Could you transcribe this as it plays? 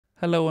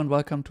Hello and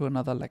welcome to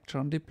another lecture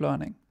on deep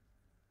learning.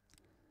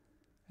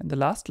 In the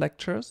last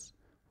lectures,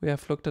 we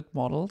have looked at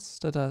models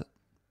that are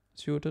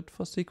suited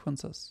for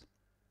sequences.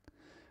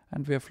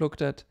 And we have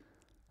looked at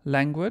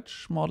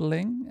language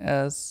modeling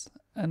as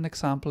an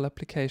example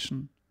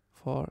application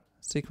for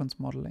sequence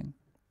modeling.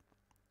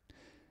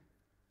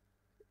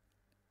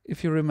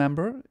 If you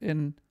remember,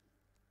 in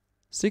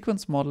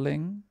sequence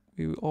modeling,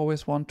 we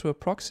always want to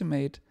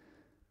approximate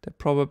the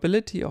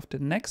probability of the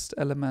next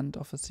element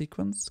of a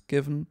sequence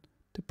given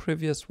the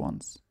previous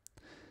ones.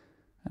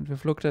 And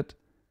we've looked at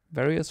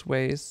various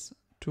ways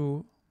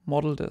to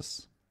model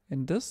this.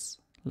 In this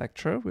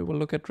lecture, we will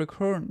look at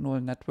recurrent neural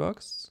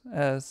networks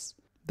as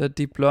the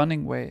deep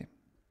learning way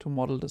to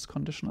model this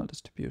conditional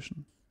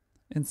distribution.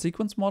 In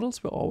sequence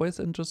models, we're always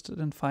interested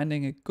in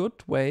finding a good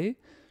way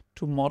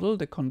to model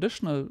the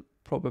conditional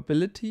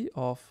probability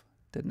of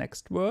the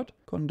next word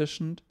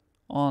conditioned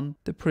on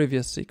the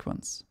previous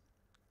sequence.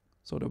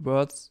 So the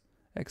words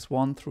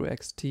x1 through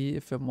xt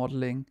if we're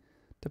modeling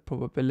the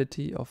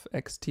probability of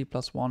xt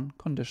plus 1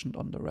 conditioned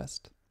on the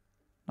rest.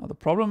 Now the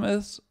problem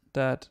is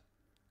that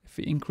if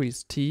we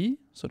increase t,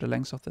 so the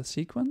length of the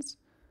sequence,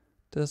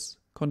 this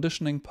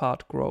conditioning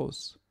part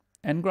grows.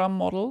 N-gram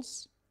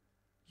models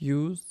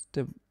use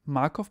the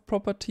Markov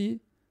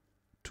property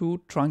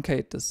to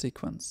truncate the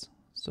sequence.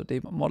 So they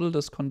model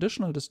this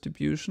conditional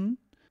distribution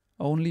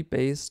only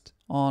based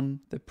on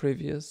the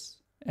previous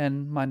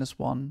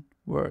n-1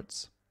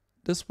 words.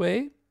 This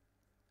way,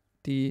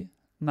 the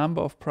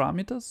number of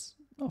parameters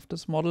of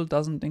this model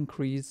doesn't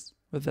increase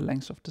with the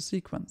length of the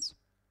sequence.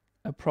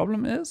 A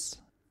problem is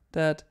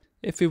that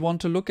if we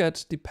want to look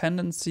at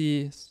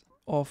dependencies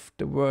of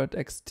the word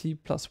xt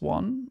plus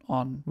 1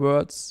 on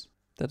words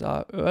that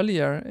are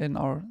earlier in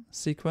our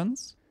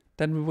sequence,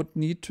 then we would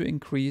need to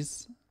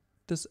increase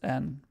this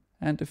n.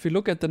 And if we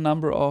look at the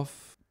number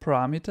of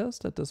parameters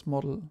that this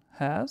model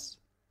has,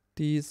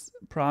 these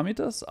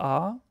parameters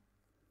are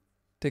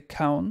the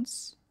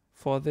counts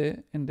for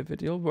the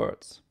individual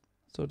words.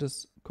 So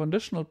this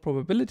conditional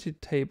probability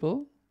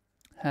table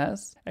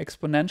has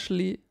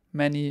exponentially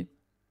many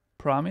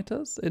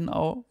parameters in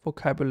our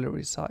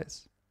vocabulary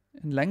size.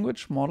 In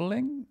language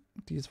modeling,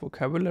 these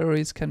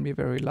vocabularies can be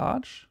very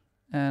large,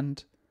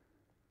 and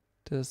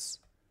this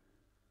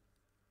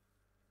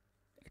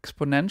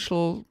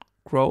exponential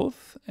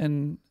growth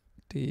in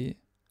the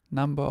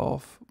number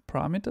of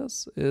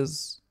parameters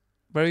is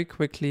very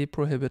quickly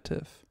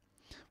prohibitive,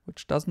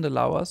 which doesn't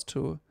allow us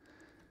to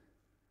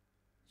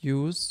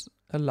use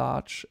a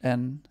large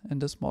n in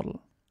this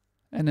model.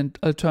 An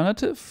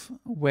alternative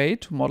way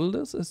to model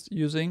this is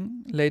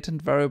using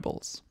latent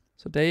variables.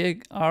 So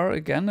they are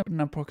again an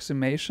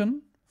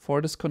approximation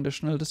for this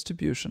conditional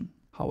distribution.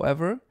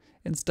 However,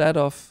 instead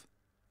of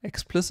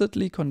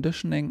explicitly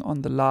conditioning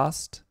on the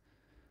last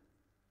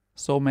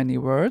so many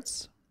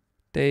words,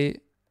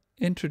 they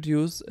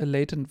introduce a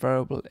latent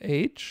variable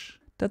h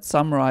that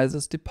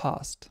summarizes the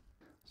past.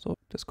 So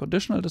this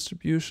conditional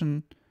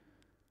distribution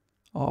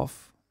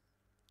of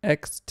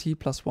xt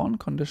plus 1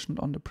 conditioned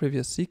on the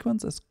previous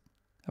sequence is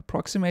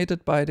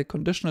approximated by the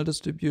conditional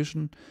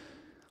distribution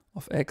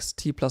of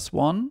xt plus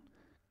 1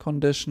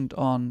 conditioned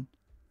on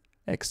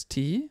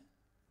xt,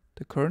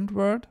 the current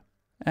word,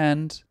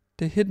 and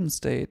the hidden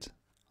state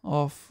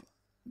of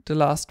the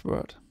last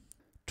word.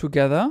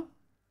 Together,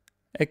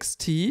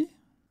 xt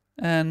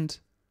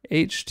and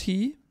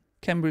ht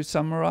can be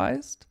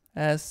summarized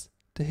as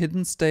the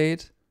hidden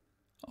state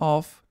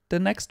of the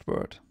next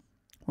word,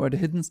 where the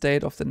hidden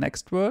state of the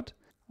next word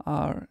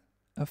are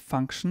a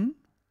function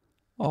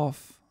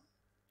of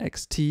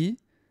xt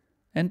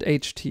and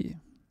ht.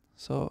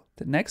 So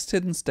the next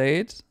hidden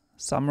state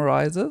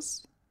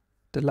summarizes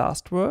the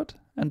last word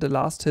and the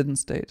last hidden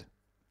state.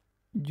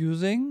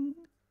 Using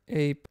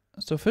a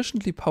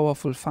sufficiently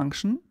powerful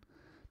function,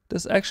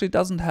 this actually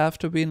doesn't have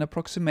to be an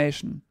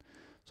approximation.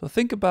 So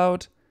think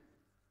about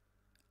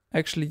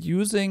actually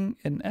using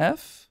in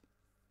f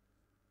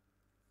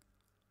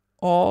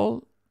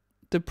all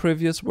the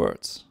previous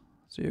words.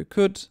 So you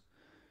could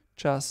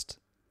just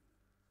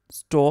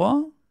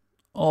store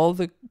all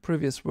the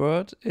previous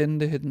word in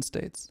the hidden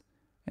states.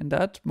 In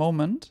that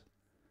moment,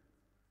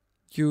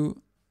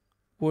 you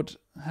would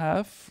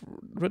have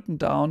written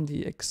down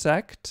the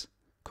exact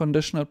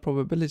conditional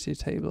probability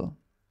table.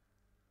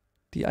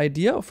 The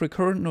idea of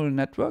recurrent neural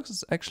networks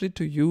is actually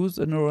to use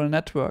a neural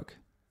network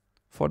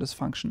for this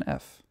function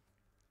f.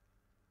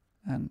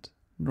 And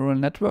neural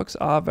networks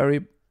are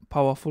very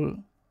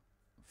powerful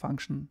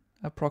function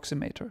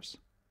approximators.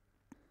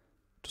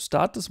 To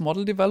start this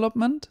model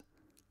development,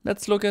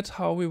 let's look at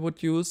how we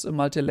would use a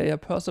multi-layer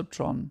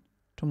perceptron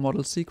to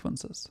model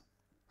sequences.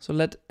 So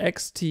let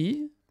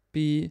xt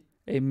be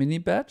a mini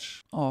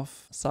batch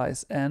of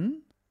size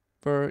n,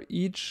 where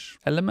each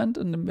element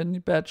in the mini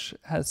batch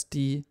has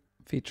d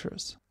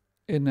features.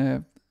 In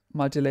a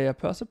multi-layer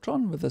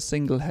perceptron with a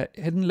single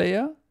hidden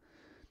layer,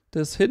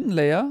 this hidden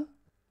layer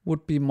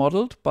would be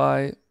modeled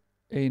by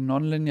a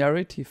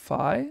nonlinearity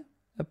phi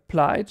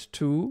applied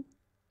to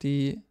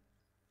the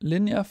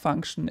linear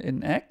function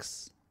in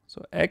x,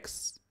 so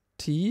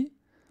xt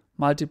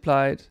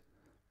multiplied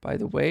by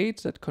the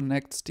weight that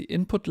connects the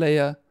input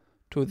layer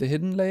to the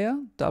hidden layer,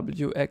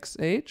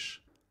 WXH,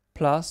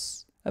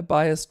 plus a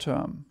bias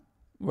term,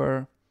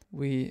 where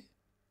we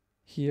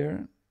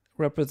here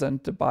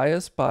represent the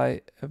bias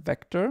by a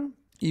vector,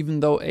 even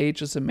though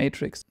H is a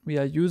matrix. We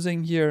are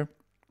using here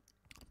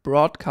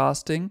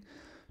broadcasting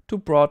to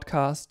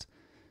broadcast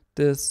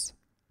this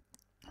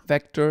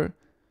vector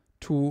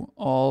to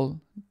all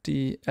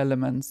the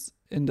elements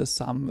in the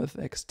sum with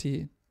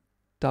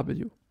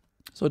XTW.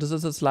 So this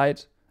is a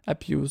slight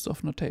abuse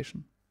of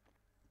notation.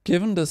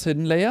 Given this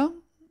hidden layer,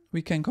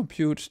 we can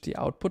compute the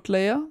output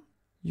layer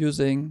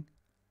using,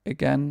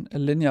 again, a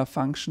linear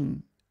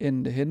function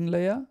in the hidden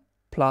layer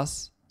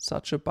plus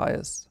such a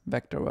bias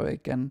vector, where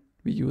again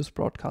we use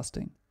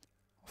broadcasting.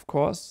 Of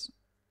course,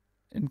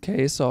 in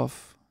case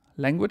of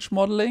language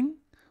modeling,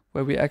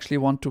 where we actually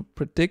want to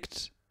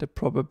predict the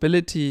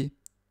probability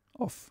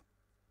of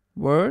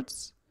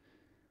words,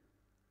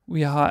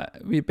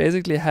 we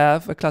basically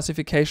have a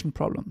classification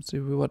problem.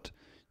 So we would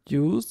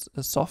use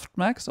a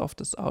softmax of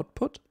this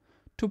output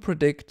to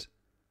predict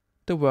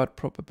the word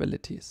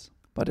probabilities.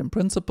 But in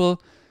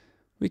principle,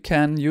 we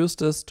can use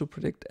this to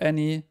predict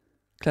any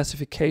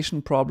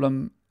classification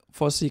problem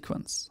for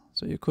sequence.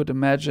 So you could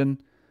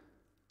imagine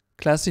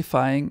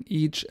classifying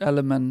each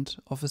element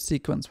of a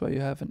sequence where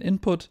you have an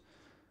input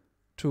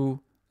to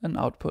an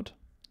output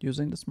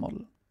using this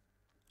model.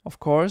 Of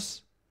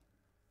course,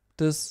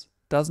 this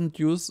doesn't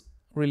use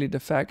really the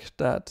fact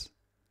that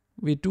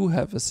we do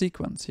have a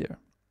sequence here.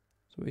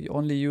 So we're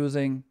only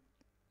using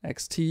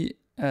xt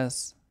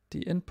as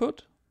the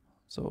input,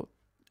 so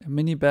a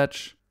mini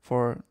batch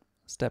for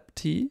step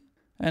t,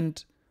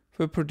 and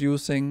we're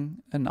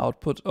producing an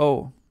output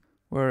O,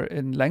 where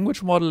in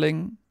language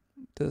modeling,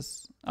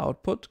 this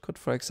output could,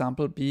 for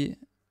example, be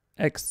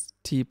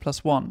xt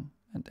plus 1,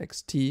 and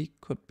xt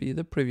could be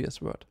the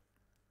previous word.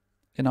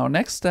 In our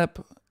next step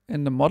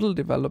in the model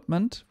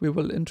development, we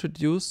will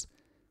introduce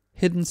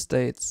hidden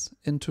states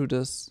into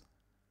this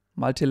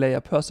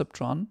multi-layer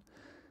perceptron,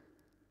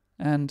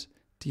 and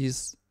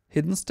these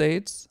hidden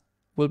states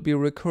will be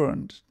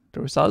recurrent,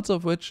 the results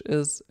of which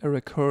is a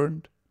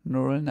recurrent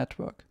neural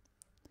network.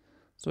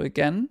 So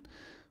again,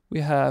 we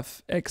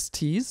have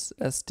xt's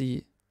as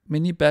the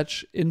mini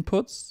batch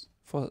inputs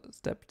for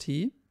step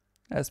t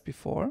as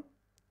before,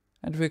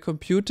 and we're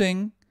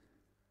computing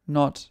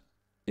not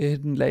a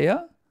hidden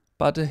layer,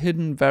 but a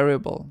hidden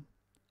variable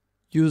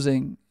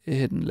using a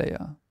hidden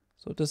layer.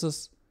 So this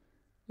is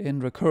in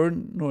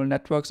recurrent neural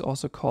networks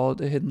also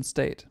called a hidden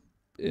state.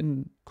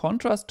 In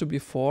contrast to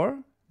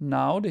before,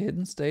 now the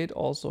hidden state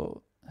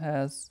also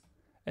has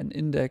an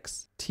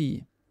index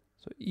t.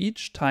 So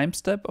each time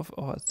step of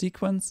our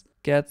sequence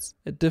gets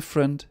a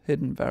different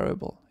hidden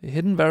variable. A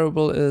hidden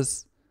variable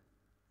is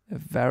a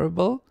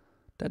variable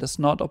that is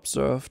not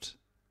observed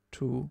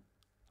to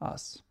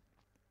us,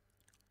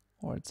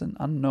 or it's an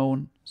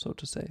unknown, so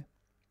to say.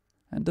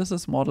 And this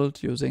is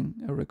modeled using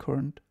a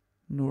recurrent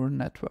neural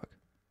network.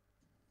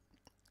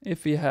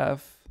 If we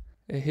have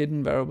a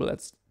hidden variable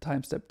at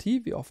time step t,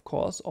 we of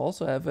course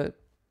also have a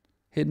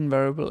hidden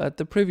variable at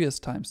the previous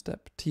time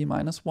step, t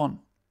minus 1.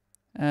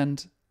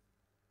 And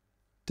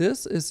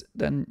this is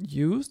then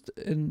used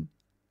in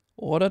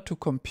order to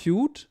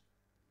compute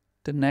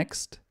the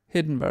next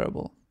hidden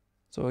variable.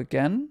 So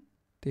again,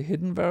 the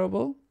hidden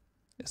variable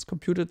is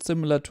computed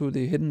similar to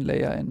the hidden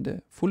layer in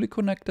the fully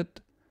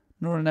connected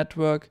neural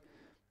network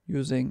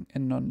using a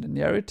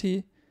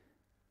nonlinearity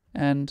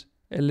and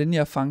a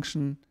linear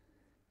function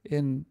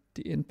in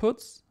the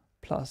inputs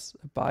plus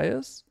a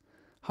bias.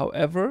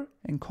 However,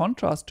 in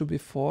contrast to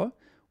before,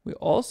 we're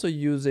also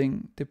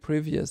using the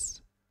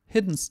previous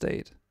hidden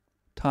state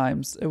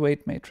times a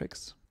weight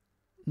matrix.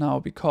 Now,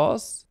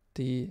 because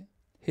the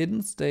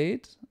hidden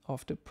state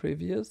of the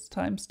previous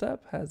time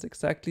step has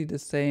exactly the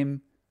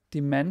same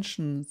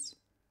dimensions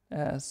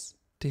as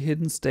the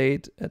hidden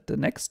state at the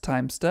next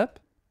time step,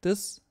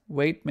 this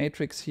weight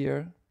matrix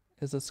here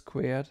is a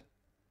squared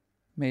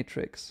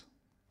matrix.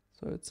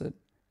 So it's an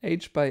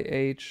h by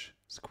h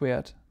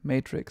squared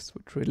matrix,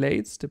 which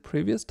relates the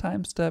previous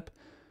time step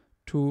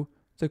to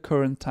the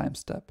current time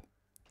step.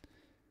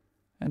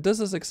 And this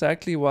is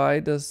exactly why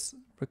this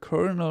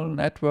recurrent neural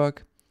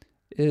network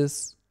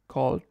is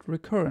called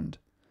recurrent,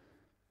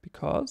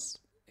 because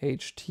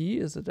ht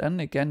is then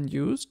again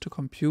used to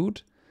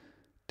compute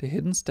the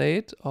hidden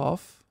state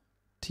of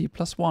t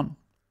plus 1.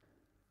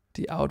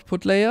 The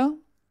output layer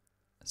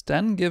is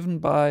then given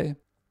by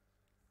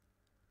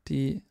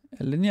the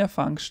linear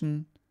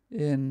function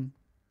in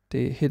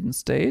the hidden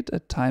state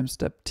at time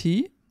step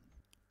t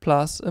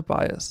plus a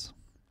bias.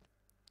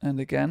 And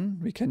again,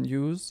 we can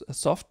use a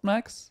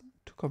softmax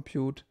to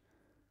compute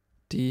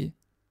the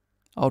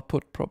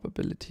output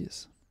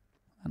probabilities.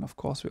 And of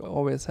course, we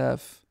always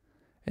have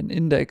an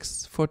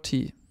index for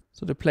t.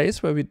 So the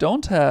place where we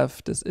don't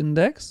have this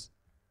index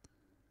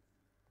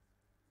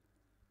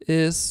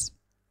is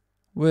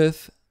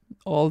with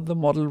all the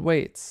model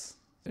weights.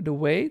 The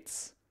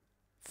weights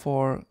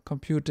for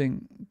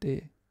computing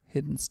the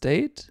hidden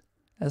state,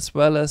 as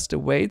well as the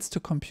weights to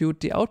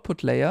compute the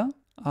output layer,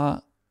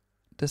 are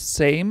the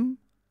same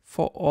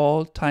for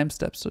all time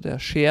steps. So they're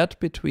shared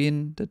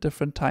between the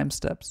different time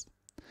steps.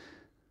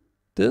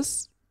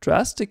 This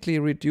drastically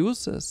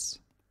reduces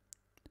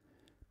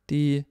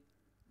the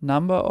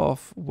number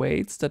of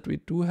weights that we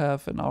do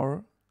have in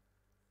our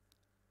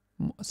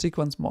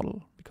sequence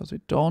model, because we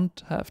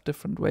don't have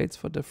different weights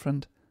for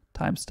different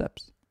time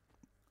steps.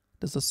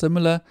 This is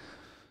similar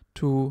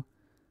to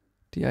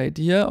the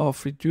idea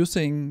of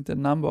reducing the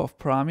number of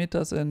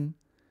parameters in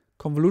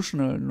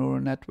convolutional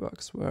neural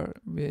networks, where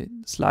we're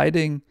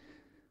sliding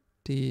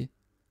the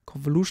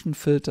convolution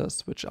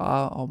filters, which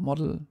are our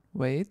model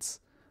weights,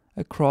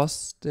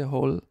 across the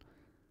whole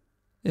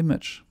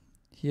image.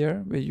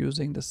 Here we're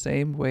using the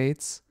same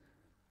weights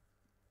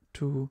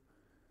to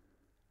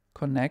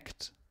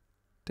connect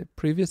the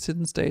previous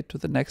hidden state to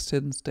the next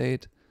hidden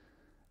state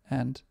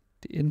and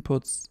the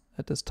inputs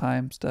at this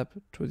time step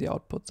to the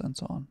outputs and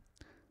so on.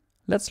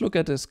 Let's look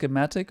at a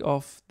schematic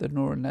of the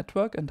neural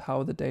network and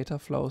how the data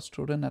flows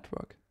through the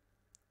network.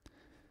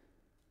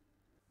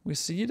 We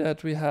see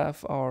that we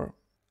have our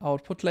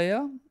output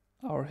layer,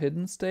 our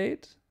hidden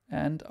state,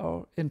 and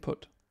our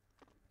input.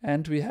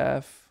 And we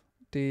have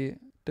the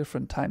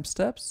different time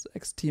steps,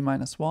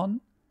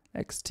 xt-1,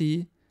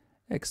 xt,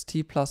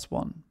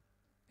 xt+1,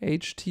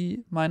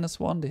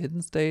 ht-1, the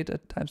hidden state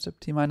at time step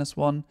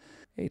t-1,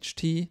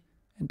 ht,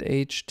 and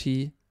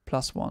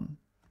ht+1.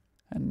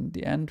 And in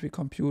the end, we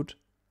compute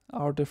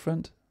our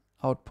different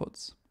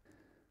outputs.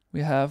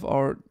 We have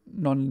our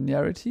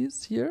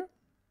nonlinearities here,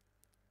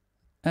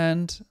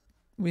 and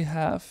we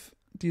have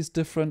these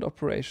different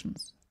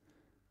operations.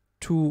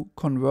 Two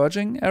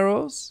converging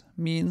arrows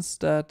means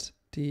that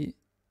the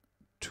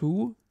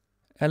two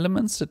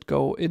elements that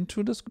go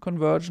into this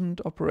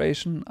convergent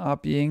operation are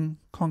being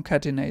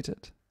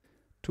concatenated.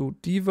 Two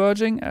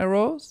diverging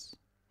arrows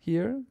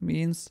here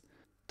means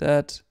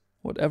that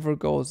whatever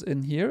goes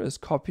in here is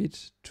copied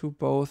to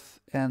both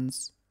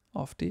ends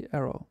of the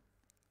arrow.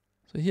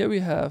 So here we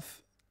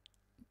have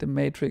the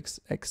matrix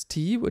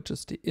xt, which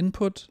is the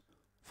input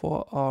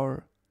for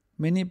our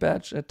mini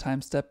batch at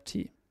time step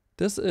t.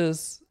 This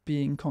is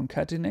being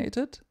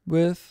concatenated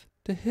with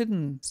the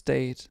hidden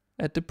state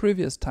at the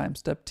previous time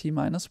step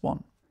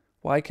t-1.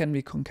 Why can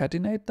we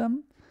concatenate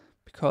them?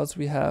 Because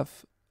we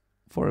have,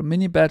 for a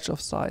mini batch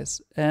of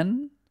size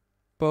n,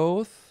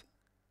 both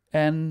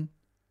n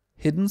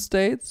hidden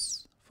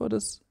states for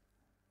this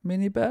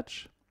mini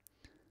batch,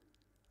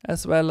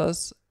 as well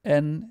as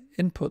n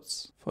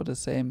inputs for the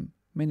same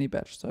mini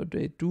batch. So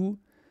they do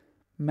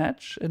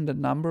match in the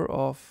number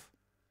of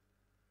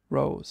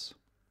rows.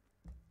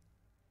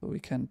 So we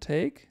can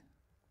take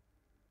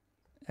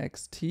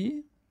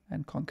xt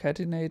and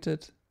concatenate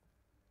it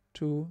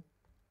to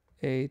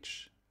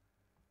ht-1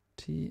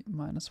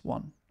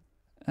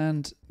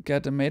 and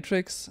get a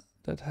matrix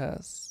that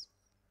has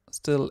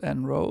still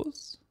n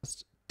rows,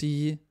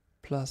 d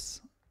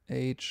plus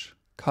h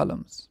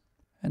columns.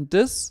 And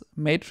this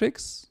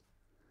matrix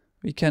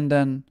we can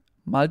then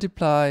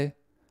multiply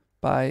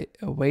by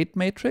a weight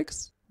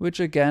matrix, which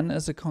again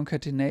is a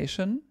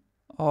concatenation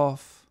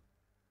of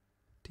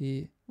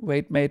the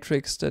weight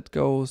matrix that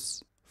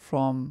goes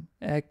from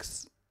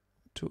x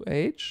to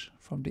h,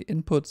 from the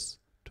inputs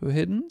to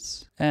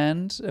hiddens,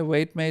 and a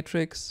weight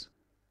matrix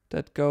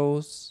that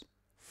goes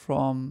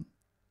from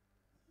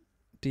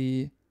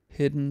the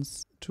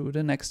hiddens to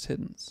the next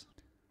hiddens.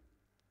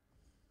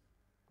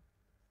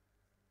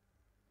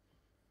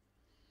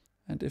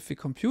 And if we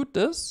compute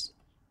this,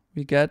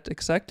 we get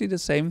exactly the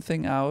same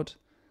thing out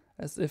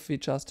as if we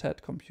just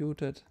had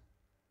computed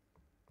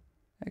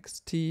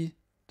xt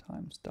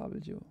times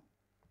w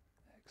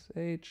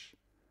xh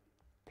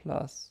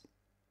plus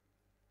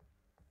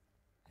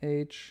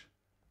ht-1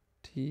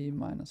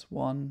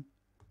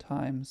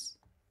 times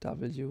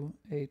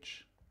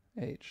whh.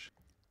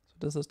 So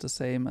this is the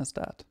same as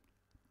that.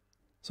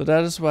 So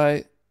that is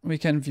why we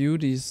can view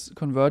these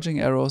converging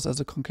arrows as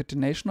a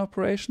concatenation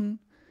operation.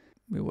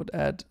 We would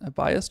add a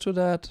bias to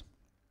that,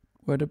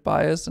 where the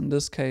bias in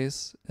this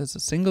case is a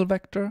single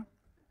vector,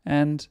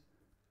 and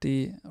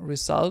the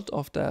result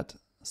of that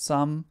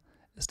sum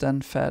is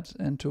then fed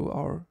into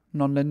our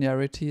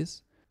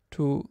nonlinearities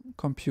to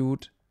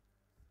compute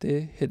the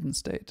hidden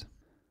state.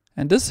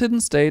 And this hidden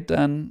state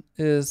then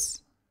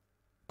is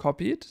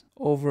copied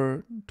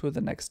over to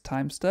the next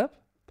time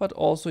step, but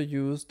also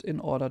used in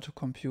order to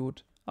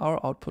compute our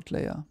output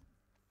layer.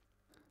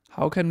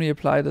 How can we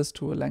apply this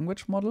to a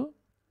language model?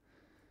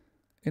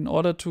 In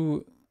order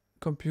to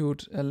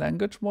compute a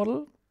language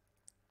model,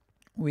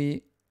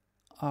 we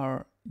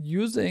are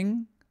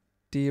using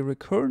the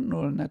recurrent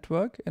neural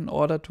network in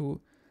order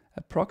to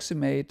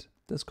approximate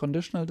this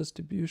conditional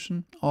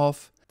distribution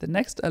of the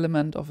next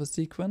element of a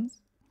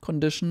sequence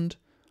conditioned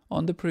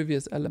on the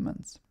previous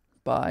elements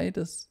by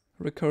this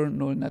recurrent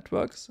neural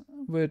networks,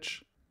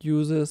 which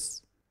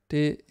uses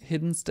the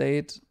hidden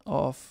state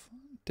of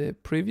the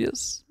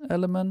previous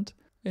element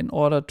in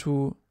order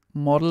to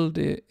model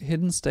the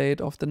hidden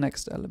state of the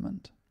next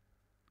element.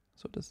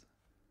 So this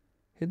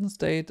hidden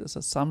state is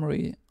a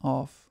summary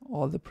of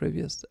all the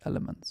previous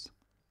elements.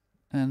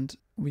 And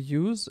we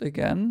use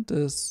again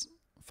this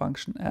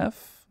function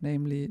f,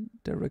 namely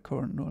the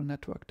recurrent neural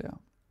network there.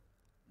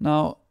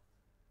 Now,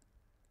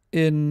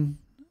 in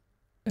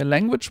a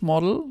language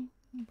model,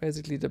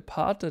 basically the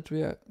part that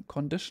we are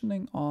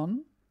conditioning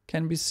on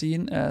can be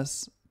seen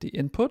as the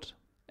input,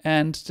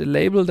 and the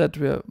label that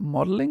we're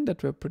modeling,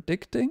 that we're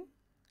predicting,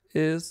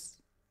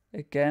 is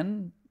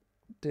again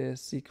the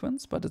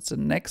sequence, but it's the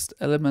next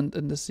element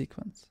in the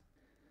sequence.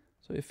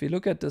 So if we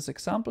look at this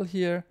example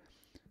here,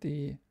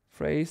 the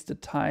phrase "the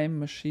time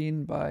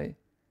machine" by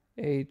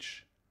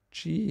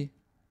H.G.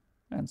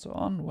 and so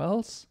on,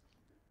 Wells,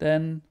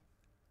 then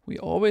we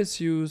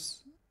always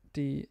use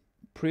the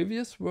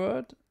previous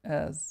word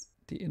as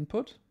the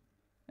input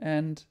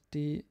and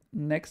the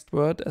next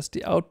word as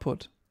the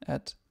output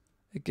at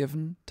a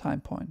given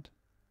time point.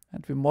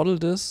 And we model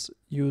this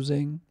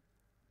using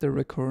the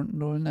recurrent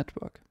neural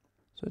network.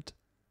 So at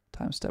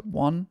time step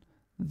 1,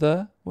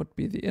 the would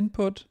be the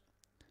input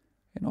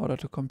in order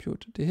to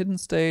compute the hidden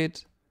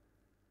state,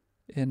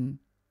 in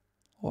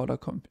order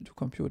to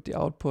compute the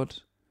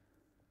output,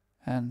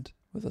 and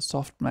with a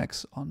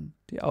softmax on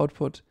the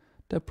output,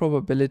 the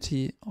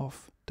probability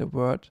of the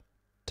word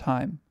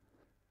time.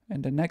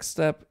 In the next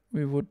step,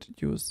 we would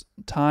use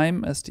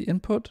time as the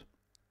input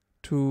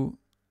to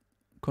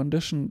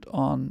conditioned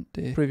on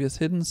the previous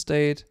hidden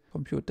state,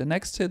 compute the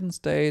next hidden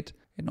state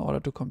in order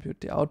to compute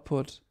the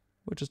output,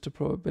 which is the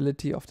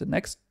probability of the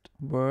next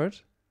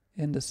word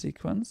in the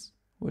sequence,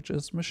 which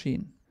is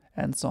machine,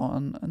 and so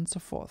on and so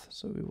forth.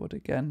 So we would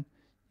again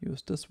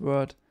use this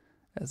word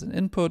as an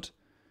input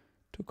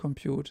to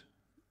compute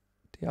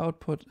the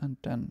output, and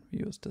then we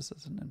use this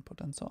as an input,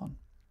 and so on.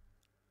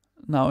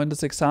 Now in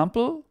this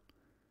example,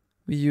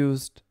 we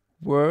used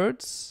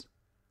words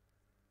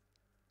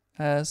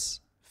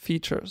as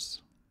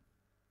features.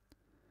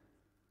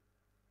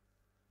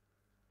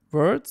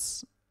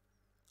 Words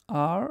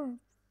are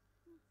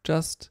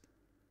just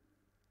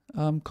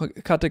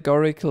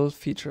categorical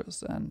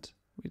features, and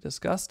we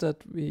discussed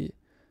that we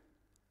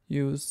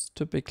use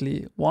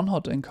typically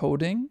one-hot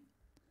encoding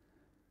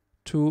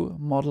to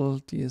model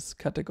these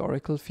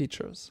categorical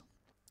features,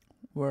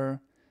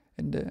 where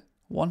in the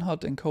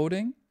one-hot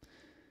encoding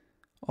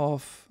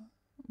of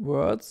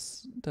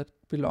words that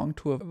belong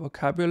to a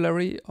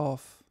vocabulary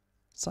of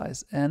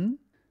size n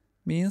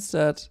means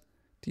that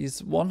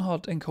these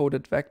one-hot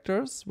encoded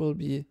vectors will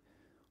be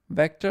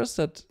vectors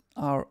that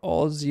are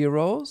all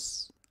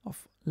zeros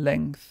of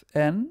length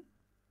n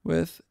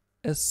with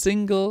a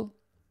single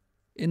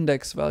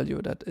index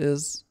value that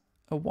is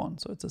a 1.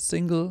 So it's a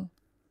single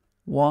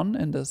 1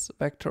 in this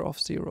vector of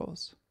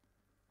zeros.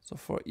 So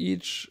for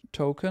each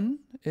token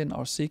in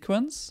our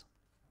sequence,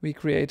 we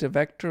create a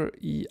vector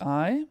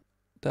ei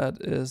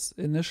that is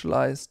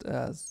initialized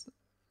as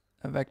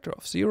a vector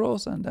of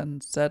zeros and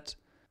then set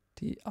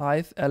the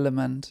ith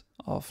element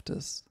of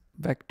this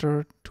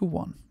vector to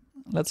 1.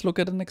 Let's look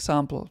at an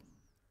example.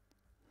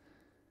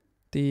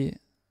 The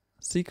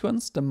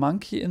sequence, the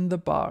monkey in the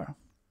bar,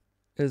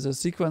 is a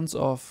sequence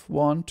of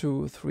 1,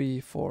 2,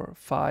 3, 4,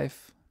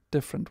 5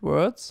 different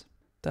words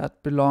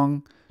that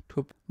belong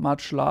to a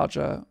much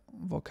larger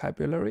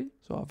vocabulary.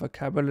 So our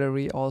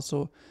vocabulary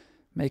also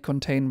may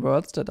contain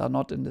words that are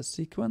not in this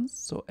sequence.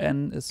 So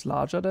n is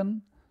larger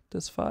than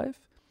this 5.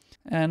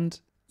 And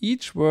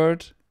each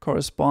word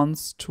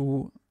corresponds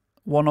to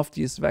one of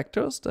these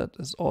vectors that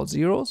is all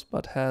zeros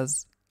but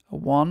has a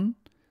 1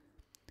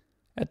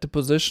 at the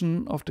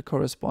position of the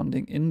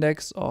corresponding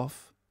index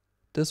of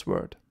this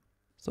word.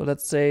 So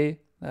let's say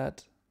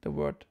that the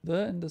word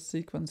the in the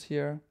sequence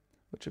here,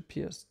 which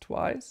appears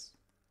twice,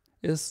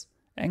 is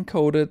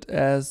encoded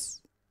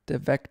as the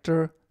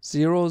vector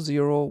 0,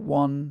 0,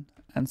 1,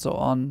 and so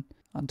on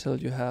until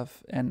you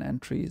have n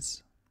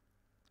entries,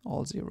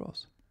 all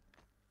zeros.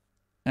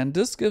 And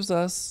this gives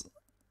us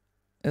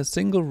a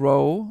single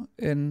row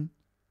in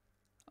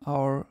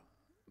our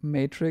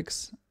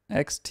matrix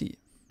xt.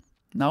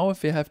 Now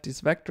if we have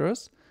these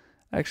vectors,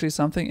 actually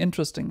something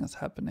interesting is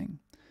happening,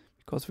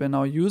 because we're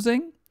now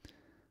using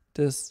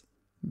this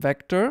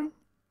vector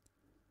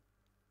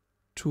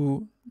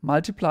to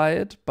multiply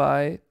it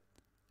by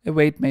a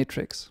weight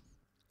matrix.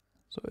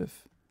 So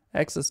if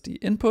x is the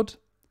input,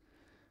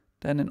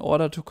 then in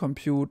order to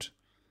compute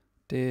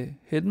the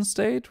hidden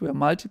state, we are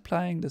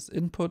multiplying this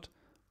input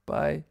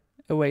by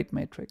a weight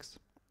matrix.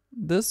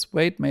 This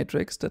weight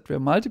matrix that we're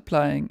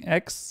multiplying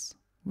x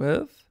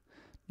with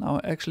now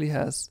actually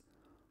has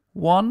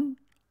one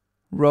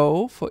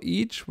row for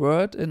each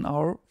word in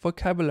our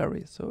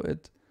vocabulary. So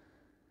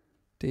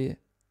the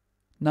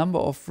number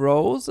of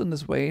rows in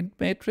this weight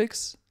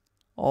matrix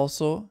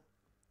also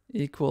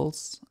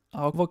equals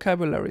our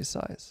vocabulary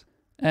size.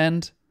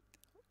 And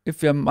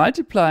if we are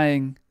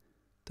multiplying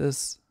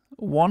this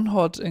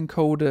one-hot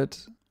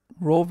encoded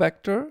row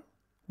vector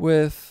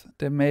with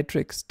the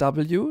matrix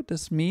W,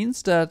 this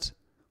means that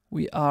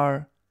we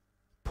are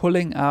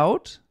pulling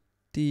out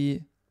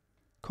the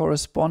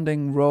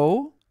corresponding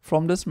row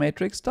from this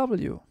matrix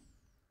W.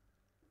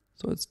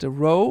 So it's the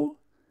row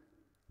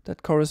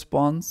that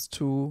corresponds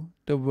to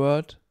the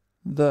word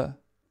the.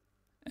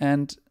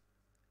 And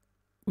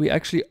we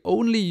actually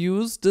only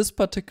use this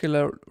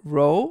particular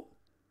row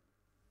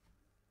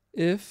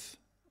if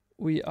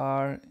we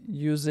are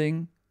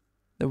using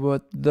the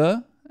word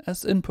the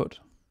as input.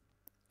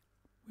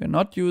 We're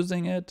not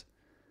using it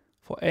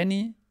for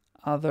any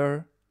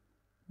other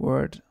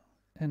word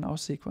in our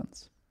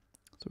sequence.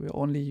 So we're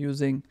only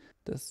using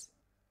this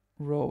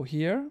row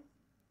here,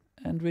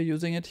 and we're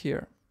using it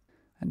here.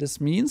 And this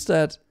means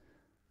that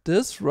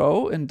this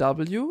row in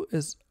W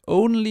is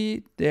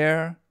only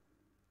there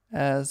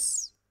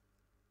as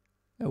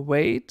a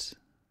weight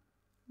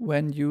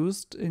when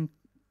used in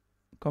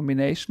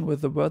combination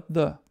with the word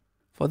the.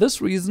 For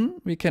this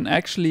reason, we can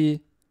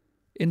actually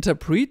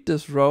interpret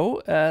this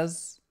row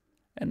as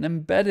an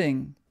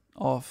embedding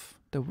of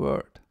the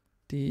word.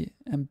 The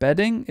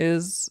embedding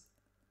is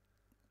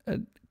a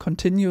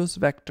continuous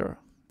vector.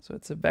 So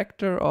it's a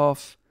vector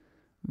of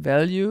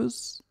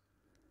values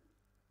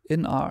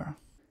in R.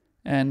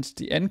 And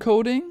the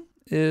encoding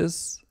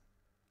is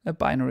a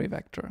binary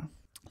vector.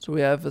 So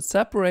we have a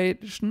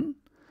separation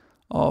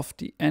of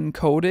the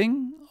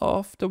encoding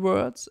of the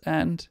words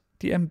and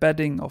the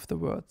embedding of the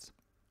words.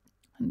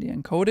 And the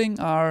encoding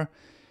are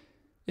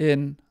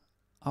in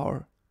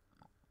our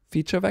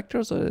feature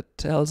vector. So it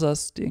tells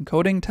us, the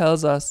encoding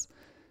tells us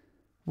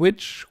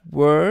which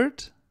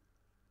word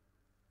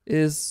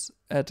is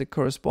at the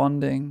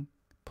corresponding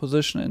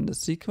position in the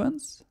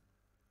sequence.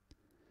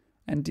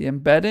 And the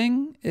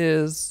embedding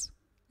is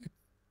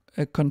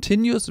a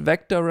continuous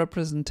vector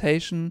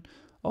representation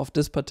of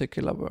this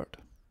particular word.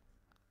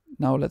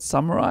 Now let's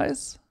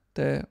summarize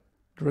the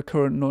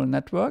recurrent neural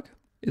network.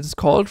 It's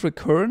called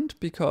recurrent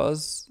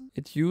because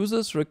it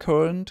uses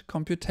recurrent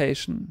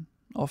computation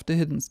of the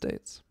hidden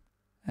states.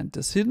 And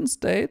these hidden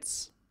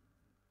states,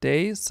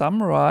 they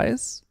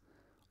summarize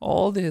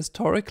all the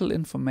historical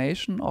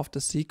information of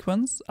the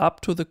sequence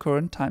up to the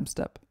current time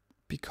step.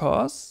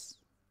 Because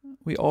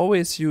we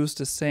always use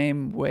the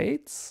same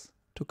weights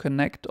to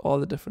connect all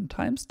the different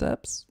time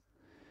steps,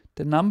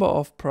 the number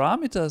of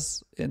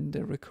parameters in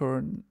the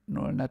recurrent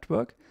neural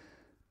network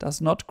does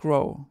not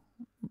grow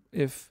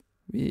if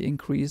we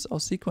increase our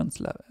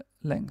sequence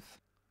length.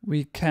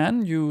 We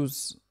can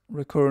use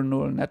recurrent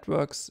neural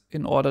networks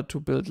in order to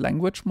build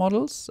language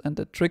models, and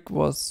the trick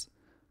was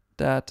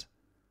that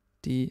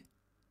the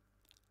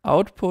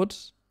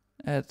output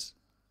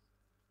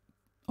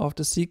of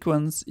the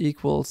sequence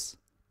equals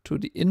to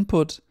the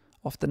input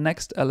of the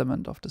next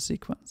element of the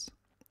sequence.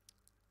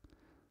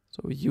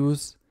 So we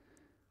use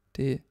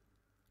the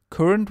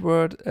current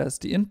word as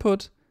the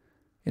input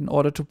in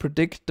order to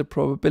predict the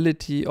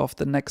probability of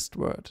the next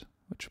word,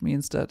 which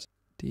means that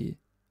the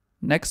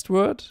next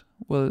word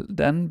will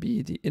then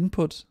be the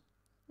input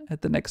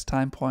at the next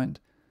time point,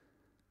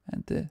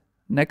 and the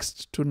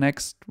next to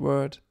next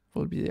word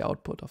will be the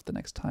output of the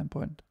next time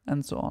point,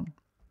 and so on.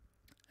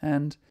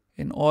 And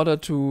in order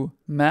to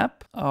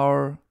map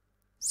our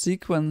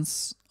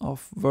sequence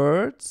of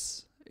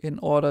words in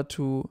order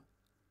to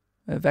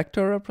a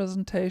vector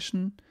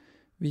representation,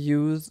 we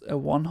use a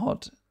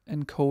one-hot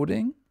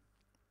encoding.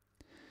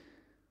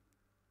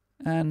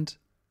 And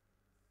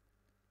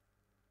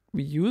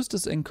we use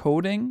this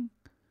encoding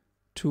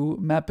to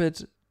map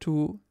it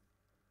to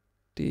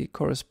the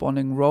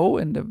corresponding row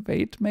in the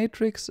weight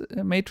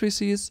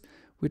matrices,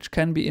 which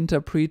can be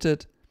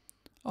interpreted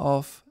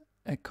of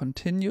a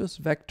continuous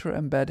vector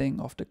embedding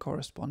of the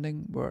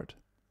corresponding word.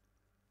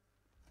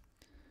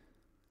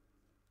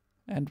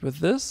 And with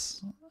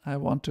this, I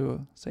want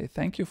to say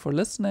thank you for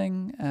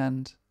listening,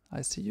 and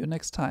I see you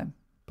next time.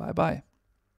 Bye bye.